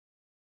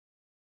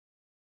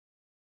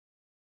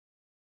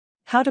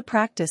How to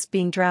practice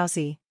being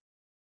drowsy.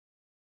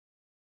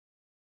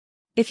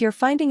 If you're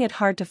finding it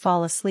hard to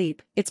fall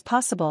asleep, it's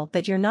possible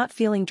that you're not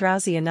feeling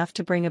drowsy enough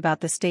to bring about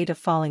the state of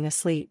falling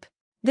asleep.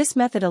 This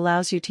method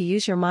allows you to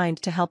use your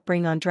mind to help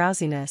bring on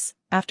drowsiness,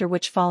 after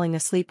which falling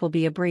asleep will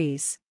be a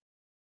breeze.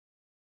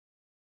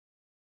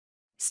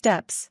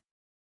 Steps.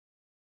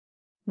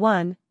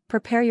 1.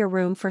 Prepare your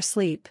room for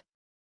sleep.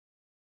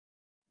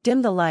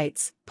 Dim the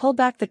lights, pull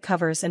back the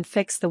covers and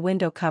fix the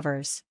window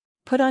covers.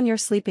 Put on your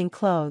sleeping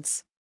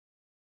clothes.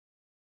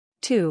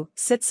 2.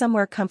 Sit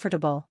somewhere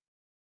comfortable.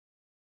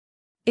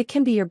 It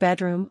can be your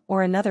bedroom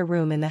or another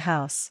room in the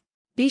house.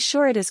 Be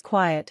sure it is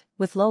quiet,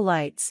 with low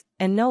lights,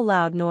 and no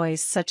loud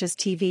noise such as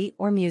TV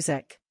or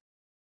music.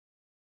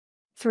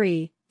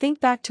 3.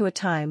 Think back to a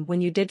time when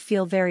you did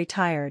feel very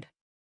tired.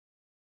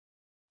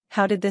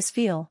 How did this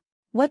feel?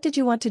 What did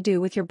you want to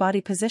do with your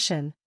body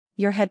position?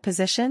 Your head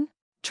position?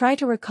 Try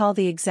to recall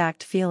the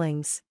exact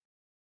feelings.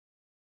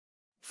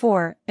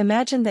 4.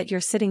 Imagine that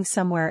you're sitting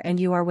somewhere and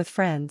you are with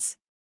friends.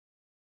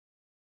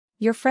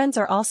 Your friends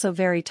are also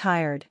very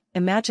tired.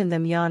 Imagine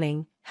them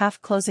yawning,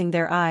 half closing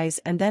their eyes,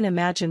 and then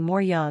imagine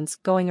more yawns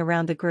going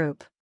around the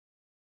group.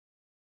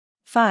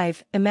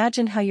 5.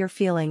 Imagine how you're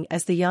feeling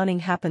as the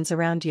yawning happens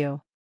around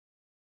you.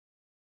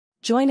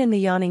 Join in the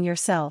yawning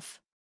yourself.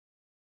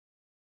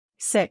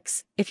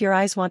 6. If your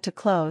eyes want to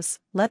close,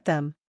 let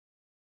them.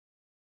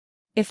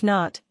 If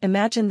not,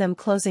 imagine them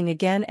closing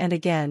again and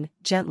again,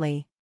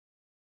 gently.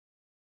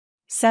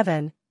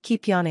 7.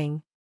 Keep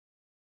yawning.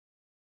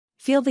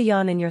 Feel the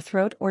yawn in your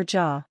throat or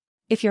jaw.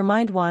 If your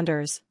mind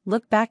wanders,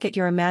 look back at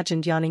your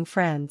imagined yawning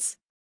friends.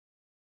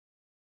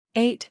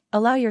 8.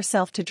 Allow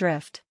yourself to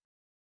drift.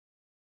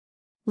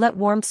 Let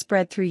warmth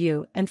spread through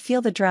you and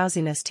feel the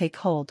drowsiness take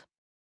hold.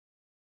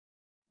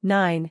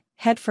 9.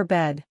 Head for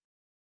bed.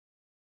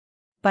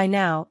 By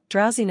now,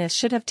 drowsiness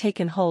should have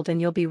taken hold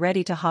and you'll be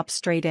ready to hop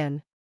straight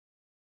in.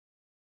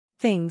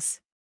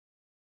 Things.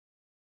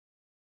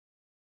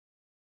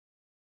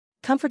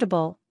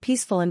 Comfortable,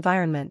 peaceful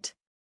environment.